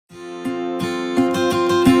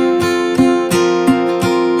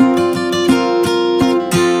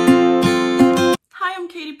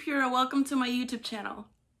welcome to my YouTube channel.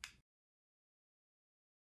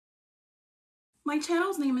 My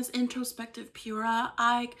channel's name is Introspective Pura.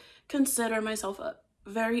 I consider myself a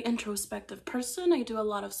very introspective person. I do a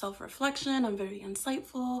lot of self-reflection. I'm very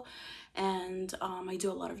insightful, and I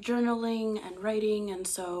do a lot of journaling and writing. And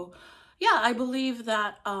so, yeah, I believe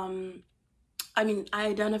that, I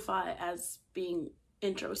identify as being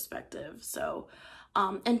introspective. So,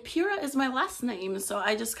 and Pura is my last name. So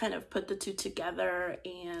I just kind of put the two together,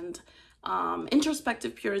 and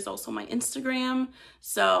Introspective Pure is also my Instagram,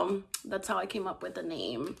 so that's how I came up with the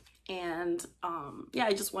name. And yeah,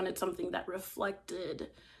 I just wanted something that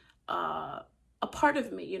reflected a part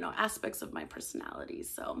of me, aspects of my personality.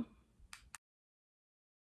 So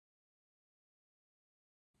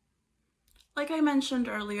like I mentioned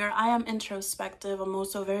earlier, I am introspective. I'm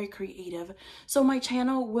also very creative, so my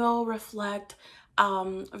channel will reflect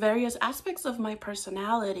various aspects of my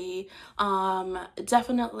personality.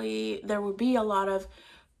 Definitely there will be a lot of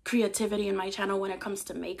creativity in my channel when it comes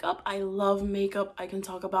to makeup. I love makeup. I can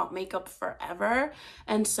talk about makeup forever,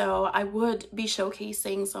 and so I would be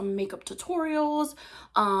showcasing some makeup tutorials,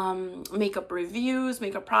 makeup reviews,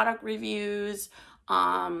 makeup product reviews,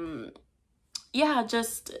 yeah,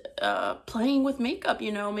 just playing with makeup,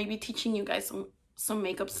 maybe teaching you guys some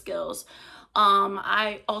makeup skills.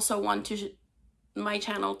 I also want my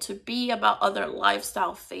channel to be about other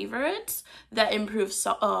lifestyle favorites that improve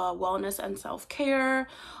wellness and self-care,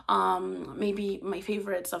 maybe my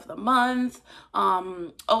favorites of the month.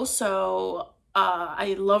 Also,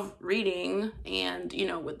 I love reading, and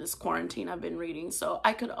with this quarantine I've been reading, so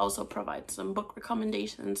I could also provide some book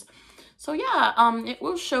recommendations. So yeah, it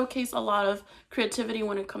will showcase a lot of creativity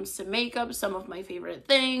when it comes to makeup, some of my favorite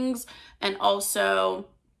things, and also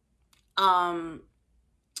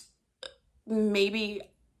maybe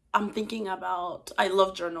I'm thinking about, I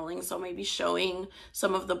love journaling, so maybe showing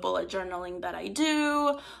some of the bullet journaling that I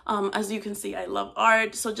do. As you can see, I love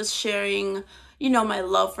art, so just sharing, my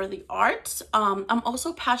love for the arts. I'm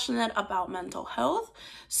also passionate about mental health,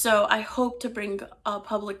 so I hope to bring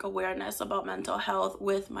public awareness about mental health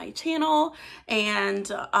with my channel,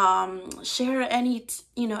 and share any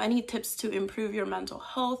tips to improve your mental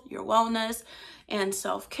health, your wellness, and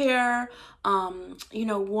self-care.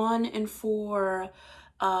 1 in 4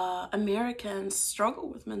 Americans struggle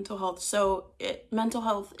with mental health, so mental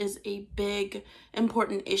health is a big,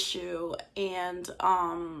 important issue, and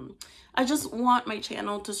I just want my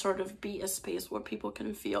channel to sort of be a space where people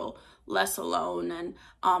can feel less alone. And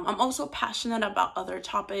I'm also passionate about other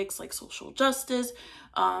topics like social justice,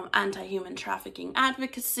 anti-human trafficking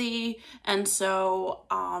advocacy, and so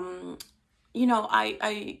I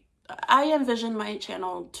envision my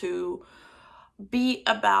channel to be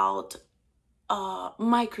about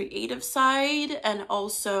my creative side, and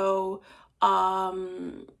also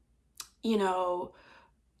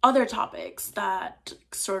other topics that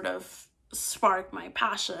sort of spark my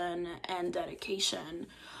passion and dedication.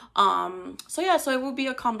 So yeah, so it will be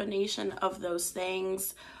a combination of those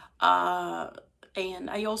things, and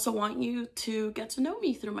I also want you to get to know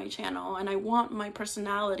me through my channel, and I want my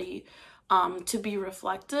personality to be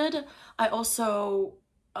reflected. I also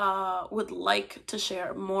would like to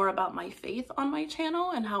share more about my faith on my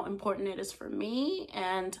channel and how important it is for me,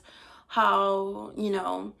 and how,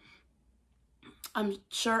 I'm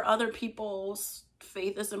sure other people's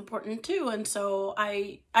faith is important too. And so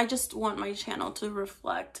I just want my channel to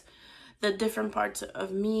reflect the different parts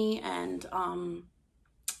of me, and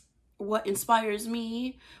what inspires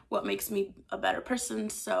me, what makes me a better person.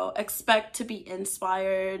 So expect to be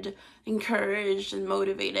inspired, encouraged, and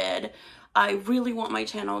motivated. I really want my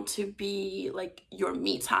channel to be like your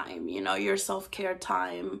me time, your self-care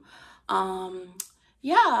time.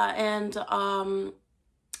 Yeah, and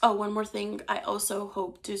oh, one more thing. I also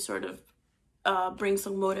hope to sort of bring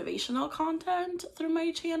some motivational content through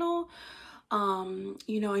my channel.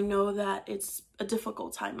 I know that it's a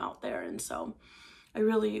difficult time out there, and so I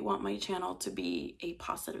really want my channel to be a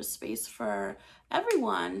positive space for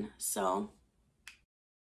everyone. So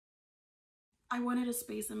I wanted a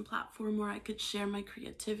space and platform where I could share my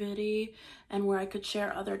creativity, and where I could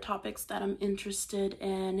share other topics that I'm interested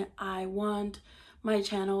in. I want my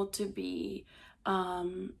channel to be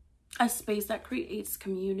a space that creates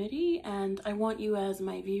community, and I want you as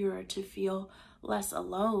my viewer to feel less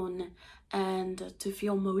alone, and to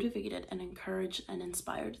feel motivated and encouraged and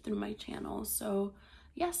inspired through my channel. So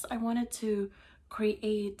yes, I wanted to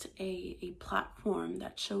create a platform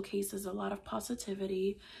that showcases a lot of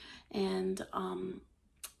positivity, and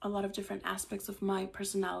a lot of different aspects of my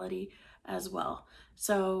personality as well.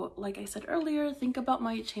 So like I said earlier, think about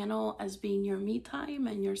my channel as being your me time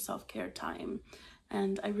and your self-care time.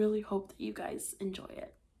 and I really hope that you guys enjoy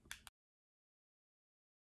it.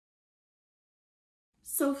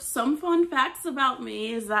 So some fun facts about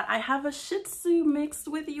me is that I have a Shih Tzu mixed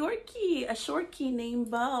with Yorkie, a Shorkie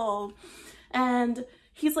named Bo. And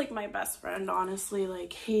he's like my best friend, honestly.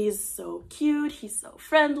 Like, he's so cute, he's so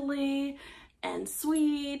friendly and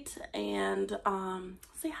sweet. And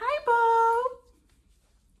say hi, Bo.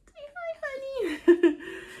 Say hi, honey.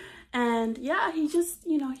 And yeah, he just,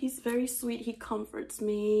 you know, he's very sweet. He comforts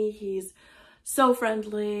me. He's so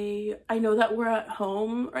friendly. I know that we're at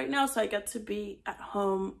home right now, so I get to be at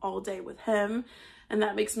home all day with him, and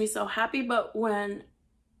that makes me so happy. But when,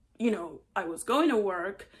 you know, I was going to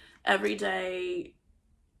work every day,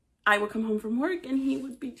 I would come home from work and he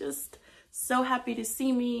would be just so happy to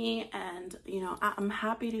see me, and you know, I'm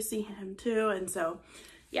happy to see him too. And so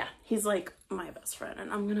yeah, he's like my best friend,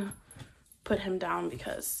 and I'm gonna put him down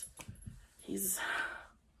because he's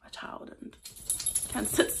a child and can't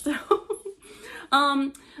sit still.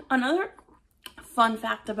 Another fun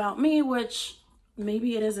fact about me, which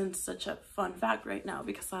maybe it isn't such a fun fact right now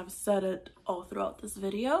because I've said it all throughout this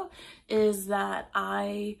video, is that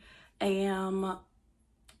I am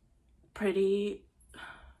pretty,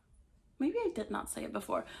 maybe I did not say it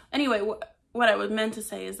before. Anyway, what I was meant to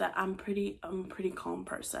say is that I'm a pretty calm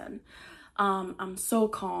person. I'm so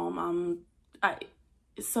calm.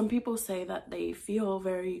 Some people say that they feel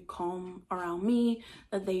very calm around me,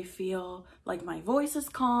 that they feel like my voice is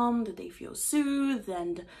calm, that they feel soothed,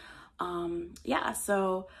 and yeah,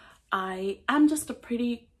 so I'm just a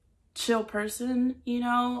pretty chill person, you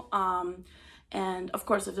know. And of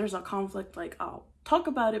course, if there's a conflict, like, I'll talk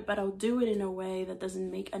about it, but I'll do it in a way that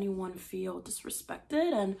doesn't make anyone feel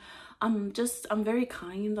disrespected. And I'm very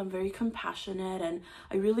kind, I'm very compassionate, and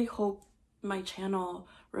I really hope my channel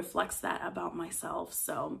reflects that about myself.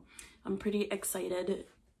 So I'm pretty excited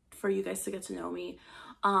for you guys to get to know me.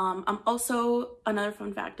 I'm also, another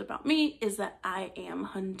fun fact about me is that I am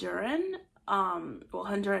Honduran, well,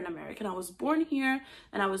 Honduran American. I was born here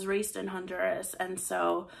and I was raised in Honduras, and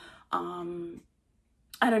so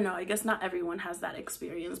I don't know, I guess not everyone has that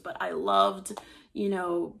experience, but I loved, you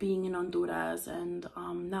know, being in Honduras, and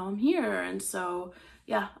now I'm here. And so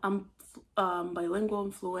yeah, I'm bilingual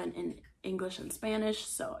and fluent in English and Spanish,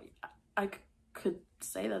 so I could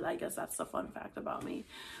say that. I guess that's a fun fact about me.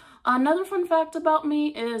 Another fun fact about me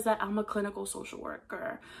is that I'm a clinical social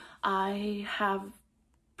worker. I have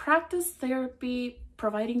practiced therapy,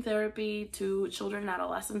 providing therapy to children and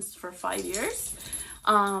adolescents for 5 years.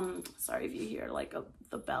 Sorry if you hear like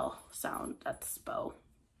the bell sound, that's Bo.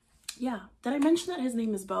 Yeah, did I mention that his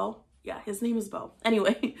name is Bo? Yeah, his name is Bo.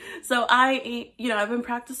 Anyway, so I've been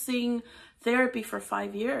practicing therapy for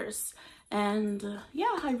 5 years, and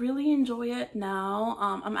yeah, I really enjoy it now.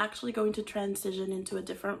 I'm actually going to transition into a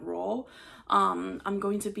different role. I'm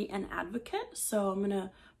going to be an advocate, so I'm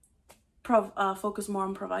gonna focus more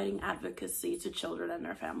on providing advocacy to children and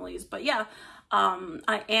their families. But yeah,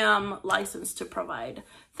 I am licensed to provide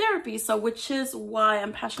therapy, so which is why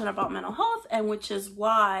I'm passionate about mental health, and which is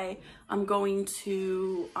why I'm going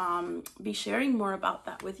to be sharing more about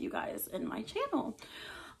that with you guys in my channel.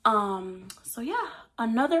 So yeah,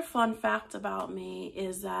 another fun fact about me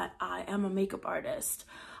is that I am a makeup artist.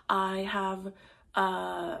 I have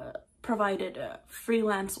provided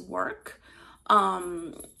freelance work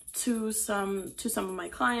to some of my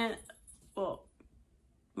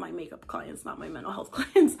my makeup clients, not my mental health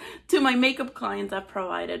clients. To my makeup clients, I've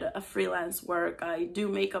provided a freelance work. I do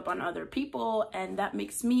makeup on other people, and that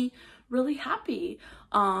makes me really happy.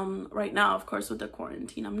 Right now, of course, with the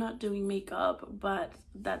quarantine, I'm not doing makeup, but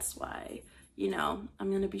that's why, you know, I'm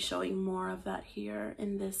going to be showing more of that here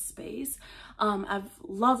in this space. I've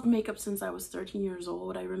loved makeup since I was 13 years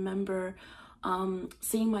old. I remember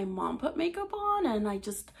seeing my mom put makeup on, and I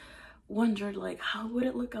just wondered, like, how would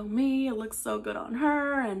it look on me? It looks so good on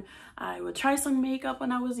her. And I would try some makeup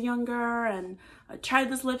when I was younger, and I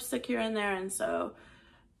tried this lipstick here and there. And so,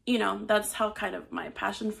 you know, that's how kind of my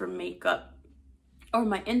passion for makeup, or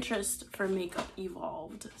my interest for makeup,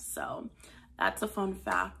 evolved. So that's a fun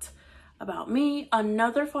fact about me.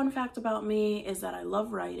 Another fun fact about me is that I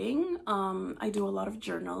love writing. I do a lot of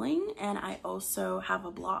journaling, and I also have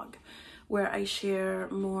a blog where I share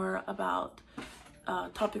more about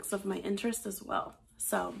topics of my interest as well.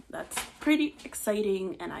 So that's pretty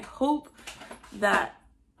exciting, and I hope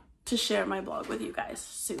to share my blog with you guys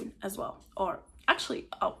soon as well. Or actually,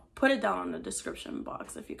 I'll put it down in the description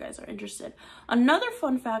box if you guys are interested. Another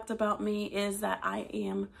fun fact about me is that I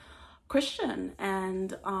am Christian,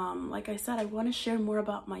 and like I said, I want to share more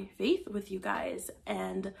about my faith with you guys.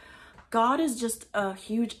 And God is just a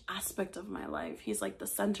huge aspect of my life. He's like the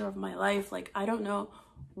center of my life. Like, I don't know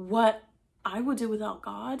what I would do without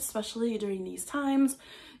God, especially during these times.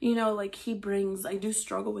 You know, like I do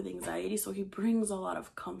struggle with anxiety, so he brings a lot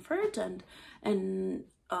of comfort and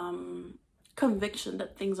conviction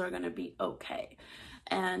that things are going to be okay.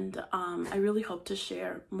 And I really hope to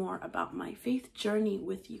share more about my faith journey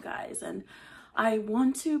with you guys. And I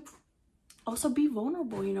want to also be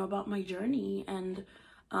vulnerable, you know, about my journey, and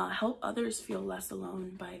help others feel less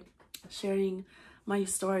alone by sharing my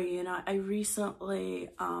story. You know, I recently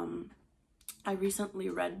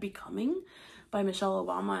read Becoming by Michelle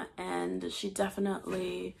Obama, and she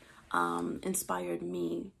definitely inspired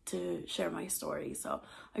me to share my story. So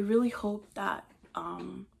I really hope that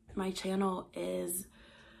my channel is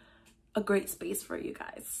a great space for you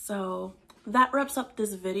guys. So that wraps up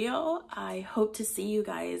this video. I hope to see you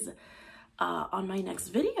guys on my next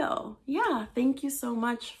video. Yeah, thank you so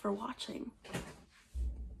much for watching.